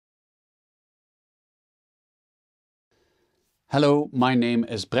Hello, my name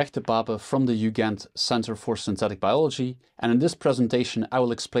is Brecht De Paepe from the UGent Center for Synthetic Biology, and in this presentation I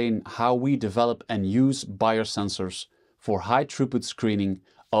will explain how we develop and use biosensors for high-throughput screening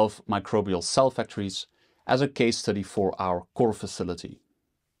of microbial cell factories as a case study for our core facility.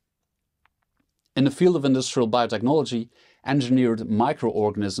 In the field of industrial biotechnology, engineered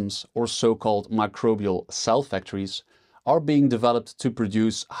microorganisms, or so-called microbial cell factories, are being developed to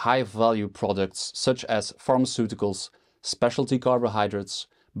produce high-value products such as pharmaceuticals, specialty carbohydrates,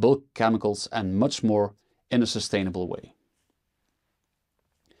 bulk chemicals and much more in a sustainable way.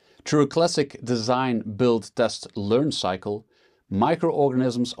 Through a classic design, build, test, learn cycle,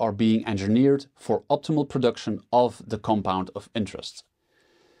 microorganisms are being engineered for optimal production of the compound of interest.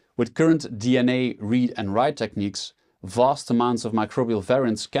 With current DNA read and write techniques, vast amounts of microbial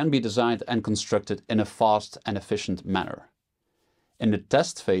variants can be designed and constructed in a fast and efficient manner. In the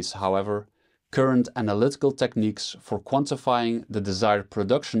test phase, however, current analytical techniques for quantifying the desired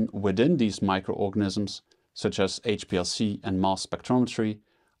production within these microorganisms, such as HPLC and mass spectrometry,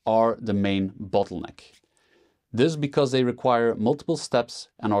 are the main bottleneck. This because they require multiple steps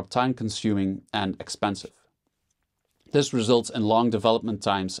and are time-consuming and expensive. This results in long development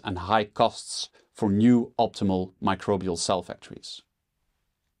times and high costs for new optimal microbial cell factories.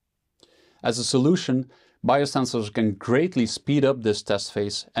 As a solution, biosensors can greatly speed up this test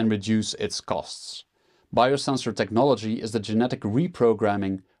phase and reduce its costs. Biosensor technology is the genetic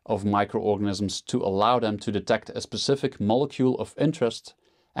reprogramming of microorganisms to allow them to detect a specific molecule of interest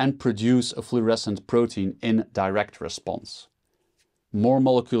and produce a fluorescent protein in direct response. More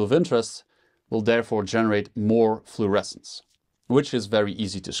molecule of interest will therefore generate more fluorescence, which is very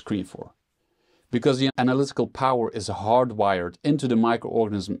easy to screen for. Because the analytical power is hardwired into the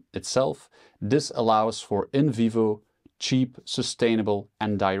microorganism itself, this allows for in vivo, cheap, sustainable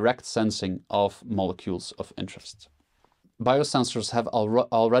and direct sensing of molecules of interest. Biosensors have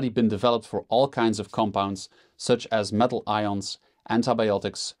already been developed for all kinds of compounds such as metal ions,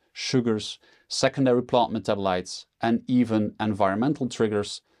 antibiotics, sugars, secondary plant metabolites and even environmental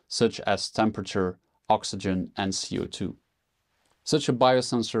triggers such as temperature, oxygen and CO2. Such a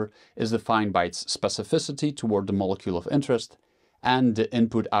biosensor is defined by its specificity toward the molecule of interest and the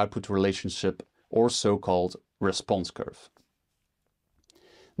input-output relationship, or so-called response curve.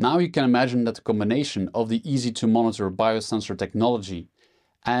 Now you can imagine that the combination of the easy-to-monitor biosensor technology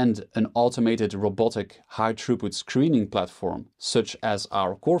and an automated robotic high-throughput screening platform, such as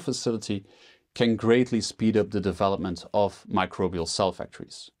our core facility, can greatly speed up the development of microbial cell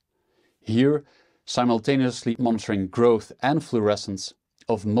factories. Here, simultaneously monitoring growth and fluorescence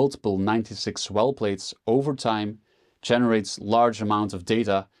of multiple 96 well plates over time generates large amounts of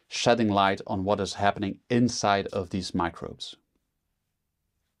data, shedding light on what is happening inside of these microbes.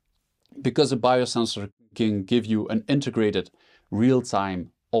 Because a biosensor can give you an integrated,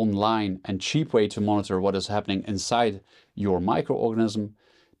 real-time, online and cheap way to monitor what is happening inside your microorganism,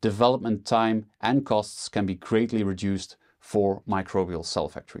 development time and costs can be greatly reduced for microbial cell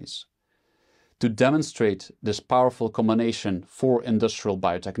factories. To demonstrate this powerful combination for industrial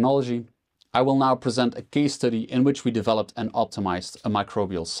biotechnology, I will now present a case study in which we developed and optimized a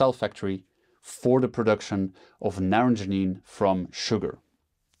microbial cell factory for the production of naringenin from sugar.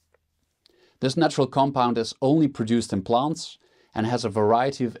 This natural compound is only produced in plants and has a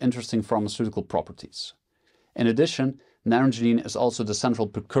variety of interesting pharmaceutical properties. In addition, naringenin is also the central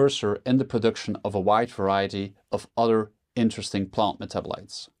precursor in the production of a wide variety of other interesting plant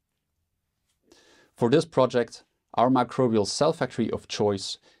metabolites. For this project, our microbial cell factory of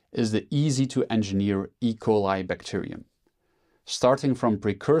choice is the easy-to-engineer E. coli bacterium. Starting from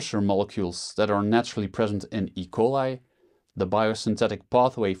precursor molecules that are naturally present in E. coli, the biosynthetic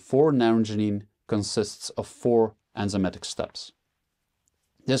pathway for naringenin consists of 4 enzymatic steps.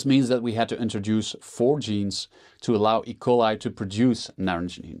 This means that we had to introduce 4 genes to allow E. coli to produce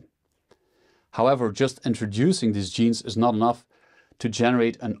naringenin. However, just introducing these genes is not enough to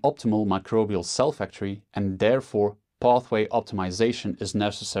generate an optimal microbial cell factory, and therefore pathway optimization is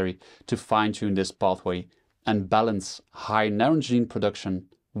necessary to fine-tune this pathway and balance high naringenin production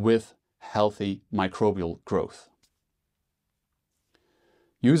with healthy microbial growth.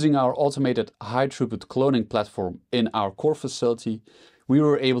 Using our automated high-throughput cloning platform in our core facility, we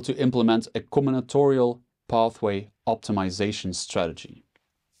were able to implement a combinatorial pathway optimization strategy.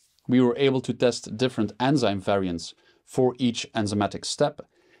 We were able to test different enzyme variants for each enzymatic step,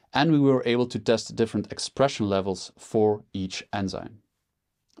 and we were able to test different expression levels for each enzyme.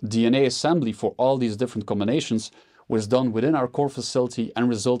 DNA assembly for all these different combinations was done within our core facility and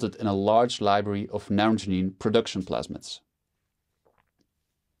resulted in a large library of naringenin production plasmids.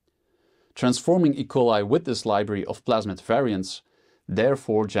 Transforming E. coli with this library of plasmid variants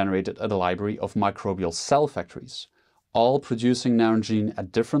therefore generated a library of microbial cell factories, all producing naringeine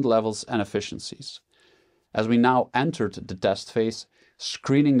at different levels and efficiencies. As we now entered the test phase,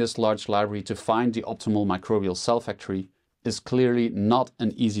 screening this large library to find the optimal microbial cell factory is clearly not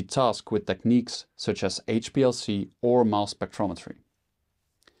an easy task with techniques such as HPLC or mass spectrometry.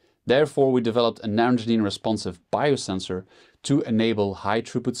 Therefore, we developed a naringeine-responsive biosensor to enable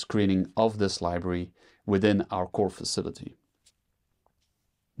high-throughput screening of this library within our core facility.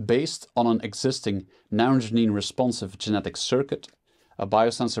 Based on an existing naringeine-responsive genetic circuit, a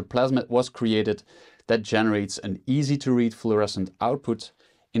biosensor plasmid was created that generates an easy-to-read fluorescent output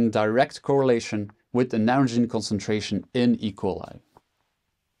in direct correlation with the naringeine concentration in E. coli.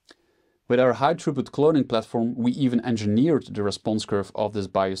 With our high-throughput cloning platform, we even engineered the response curve of this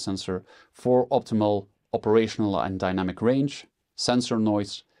biosensor for optimal operational and dynamic range, sensor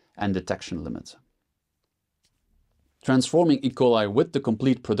noise, and detection limit. Transforming E. coli with the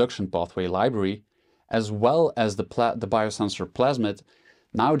complete production pathway library, as well as the biosensor plasmid,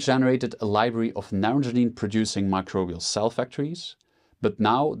 now generated a library of naringeine-producing microbial cell factories, but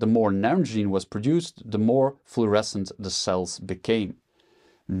now the more naringeine was produced, the more fluorescent the cells became.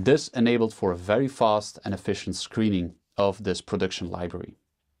 This enabled for a very fast and efficient screening of this production library.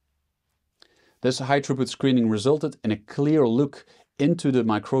 This high-throughput screening resulted in a clear look into the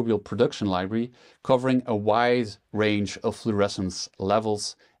microbial production library, covering a wide range of fluorescence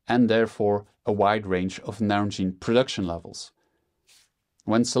levels and therefore a wide range of naringeine production levels.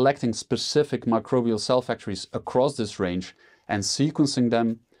 When selecting specific microbial cell factories across this range and sequencing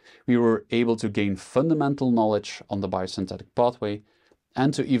them, we were able to gain fundamental knowledge on the biosynthetic pathway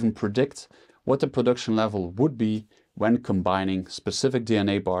and to even predict what the production level would be when combining specific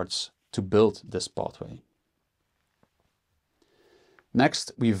DNA parts to build this pathway.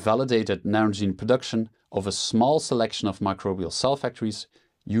 Next, we validated naringeine production of a small selection of microbial cell factories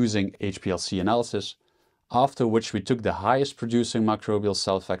using HPLC analysis, after which we took the highest producing microbial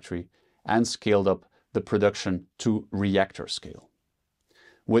cell factory and scaled up the production to reactor scale.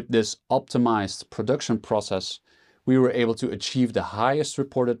 With this optimized production process, we were able to achieve the highest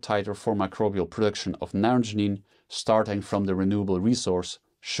reported titer for microbial production of naringeine, starting from the renewable resource,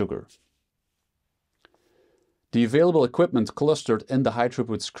 sugar. The available equipment clustered in the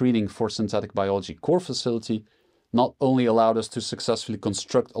high-throughput screening for synthetic biology core facility not only allowed us to successfully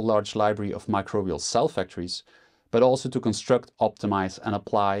construct a large library of microbial cell factories, but also to construct, optimize, and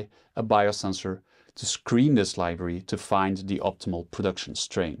apply a biosensor to screen this library to find the optimal production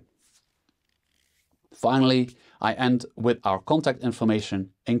strain. Finally, I end with our contact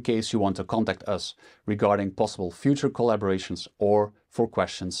information in case you want to contact us regarding possible future collaborations or for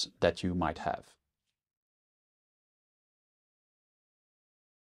questions that you might have.